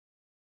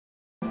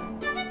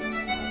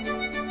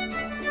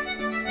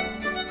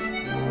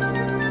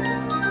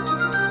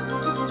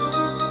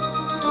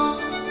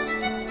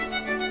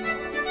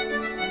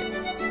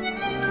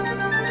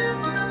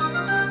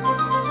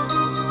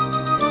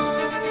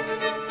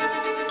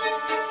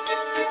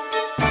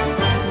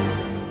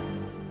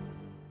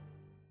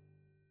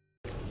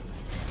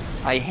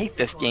I hate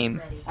this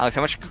game. Alex,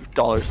 how much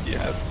dollars do you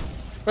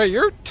have? Wait,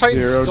 your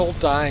Titan's 0. still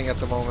dying at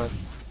the moment.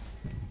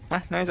 Huh?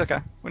 No, he's okay.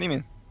 What do you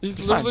mean? He's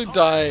literally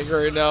dying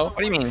right now. What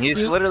do you mean? He's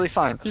literally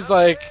fine. He's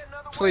like,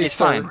 please, He's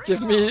sir, fine.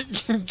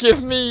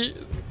 give me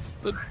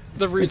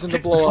the reason to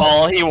blow up.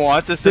 All he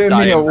wants is to Give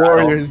die me in a battle.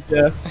 warrior's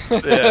death.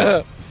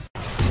 Yeah.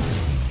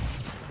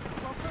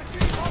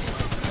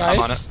 I'm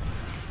on Nice. it.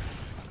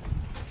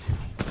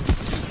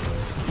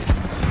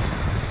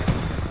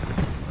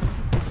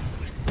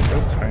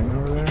 Titan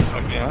over there.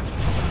 Smoke me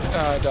off.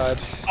 I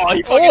died. Oh,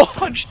 he fucking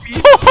punched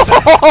me.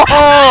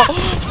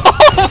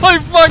 Oh my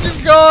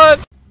fucking god!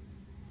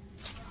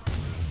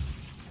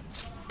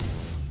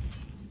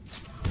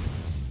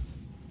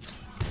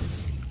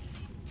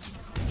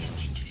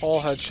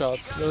 All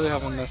headshots. Really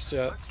haven't missed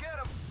yet.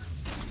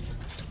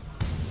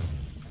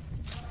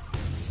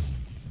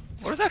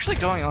 What is actually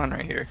going on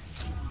right here?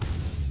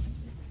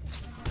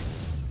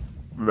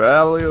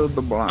 Valley of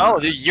the Blind. Oh,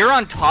 dude, you're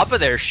on top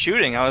of there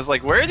shooting. I was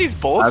like, where are these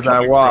bullets As I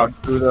coming walk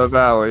from? through the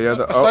valley, I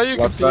saw you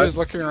confused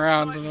looking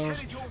around, and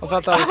I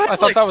thought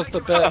that was the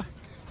bit.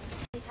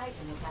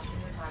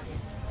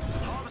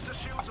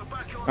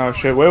 Oh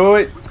shit!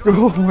 Wait!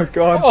 Oh my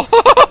god!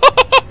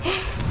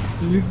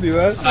 Did you see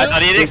that? I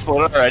thought he'd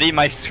exploded already.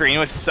 My screen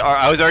was,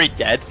 I was already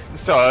dead.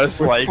 So I was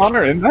like,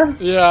 Connor in there?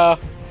 Yeah.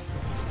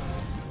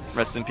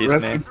 rest in peace,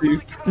 Rest man. in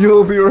peace.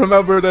 You'll be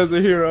remembered as a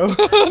hero.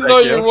 No,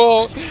 you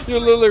won't. You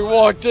literally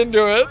walked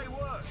into it.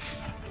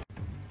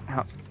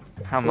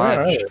 How much?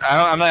 Alright.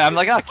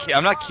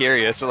 I'm not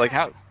curious, but like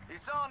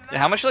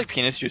how much like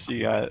penis juice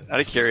you got? Out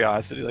of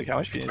curiosity, like how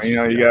much penis juice? You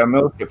know, you gotta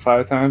milk it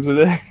 5 times a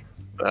day.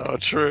 Oh,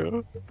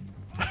 true.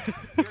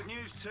 Good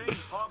news, team.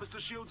 Harvester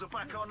shields are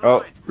back online.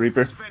 Oh, Reaper.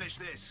 Let's finish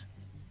this.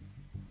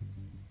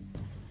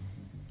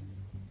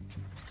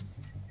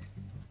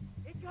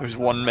 There's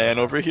one man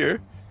over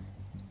here.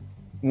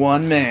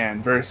 One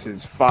man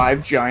versus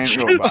 5 giant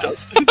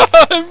robots.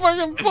 I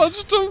fucking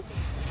punched him.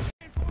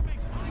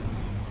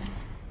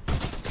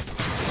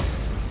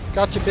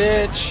 Gotcha,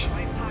 bitch.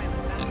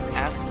 Didn't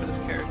ask for this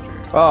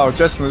character. Oh,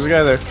 Justin, there's a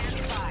guy there.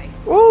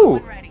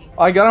 Ooh!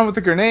 I got him with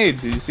the grenade.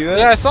 Did you see that?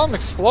 Yeah, I saw him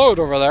explode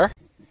over there.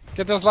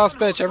 Get this last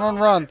bitch. Everyone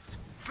run.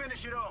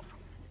 Finish it off.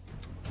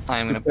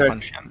 I'm gonna Okay.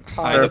 punch him.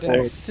 Hide Careful.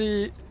 and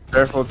see.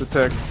 Careful to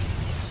tick.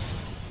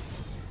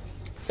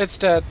 It's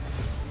dead.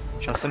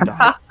 Justin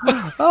died.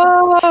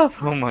 Ah!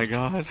 Oh my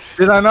god.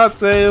 Did I not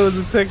say it was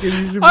a tick and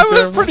you should be I was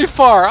careful? pretty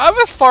far. I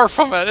was far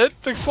from it.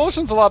 The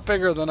explosion's a lot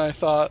bigger than I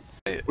thought.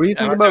 What do you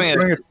think I'm about assuming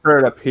putting a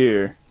turret up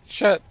here?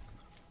 Shit.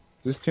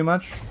 Is this too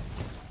much?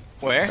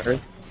 Where?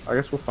 I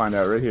guess we'll find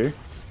out right here.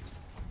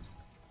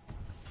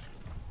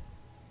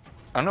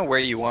 I don't know where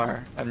you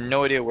are. I have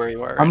no idea where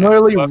you are. I'm now.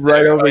 literally Go up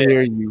right there. over Oh, yeah.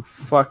 here, you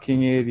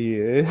fucking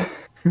idiot.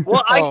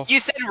 Well, Oh. you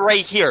said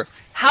right here.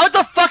 How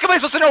the fuck am I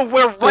supposed to know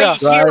where right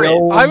Yeah. here Right is?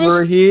 over I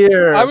was-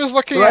 here. I was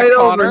looking Right at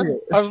over Connor. here.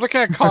 I was looking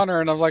at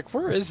Connor and I'm like,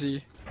 where is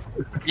he?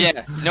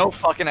 Yeah, no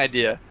fucking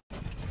idea.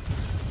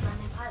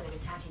 Friendly pilot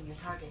attacking your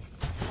target.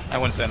 I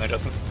wouldn't stand there,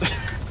 Justin.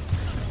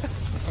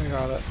 I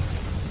got it.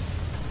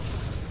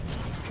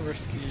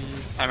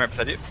 Riskies. I'm right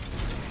beside you.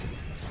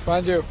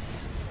 Find you.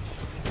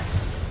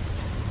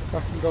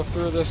 Fucking go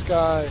through this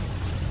guy.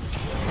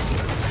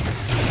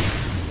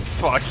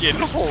 Fucking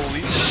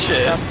holy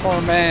shit. That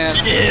poor man.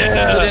 He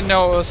Yeah. didn't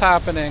know what was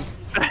happening.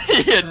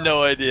 He had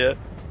no idea.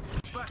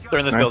 They're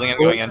in this Nice. building. I'm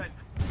going in.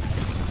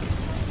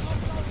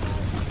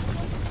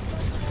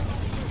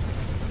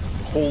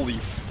 Holy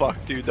fuck,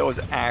 dude. That was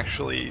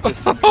actually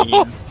just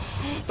mean.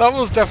 That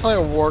was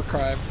definitely a war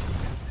crime.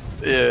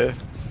 Yeah.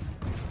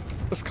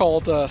 It's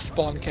called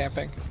spawn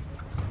camping.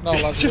 Not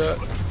allowed to do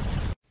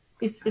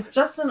it. Is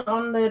Justin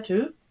on there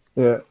too?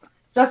 Yeah.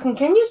 Justin,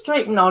 can you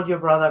straighten out your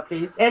brother,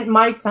 please? And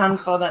my son,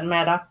 for that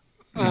matter.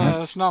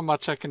 There's not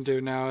much I can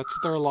do now.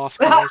 They're lost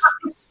guys.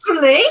 Too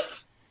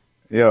late?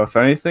 Yo, if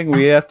anything,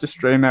 we have to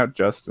straighten out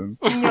Justin.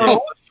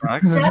 No,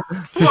 Fuck.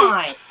 that's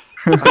fine.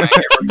 Alright,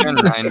 we're doing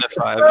 9 to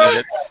 5. I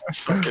get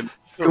fucking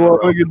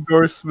Glowing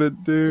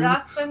endorsement, dude.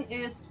 Justin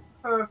is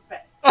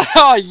perfect.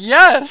 Ah,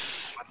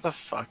 yes! What the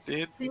fuck,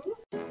 dude? See?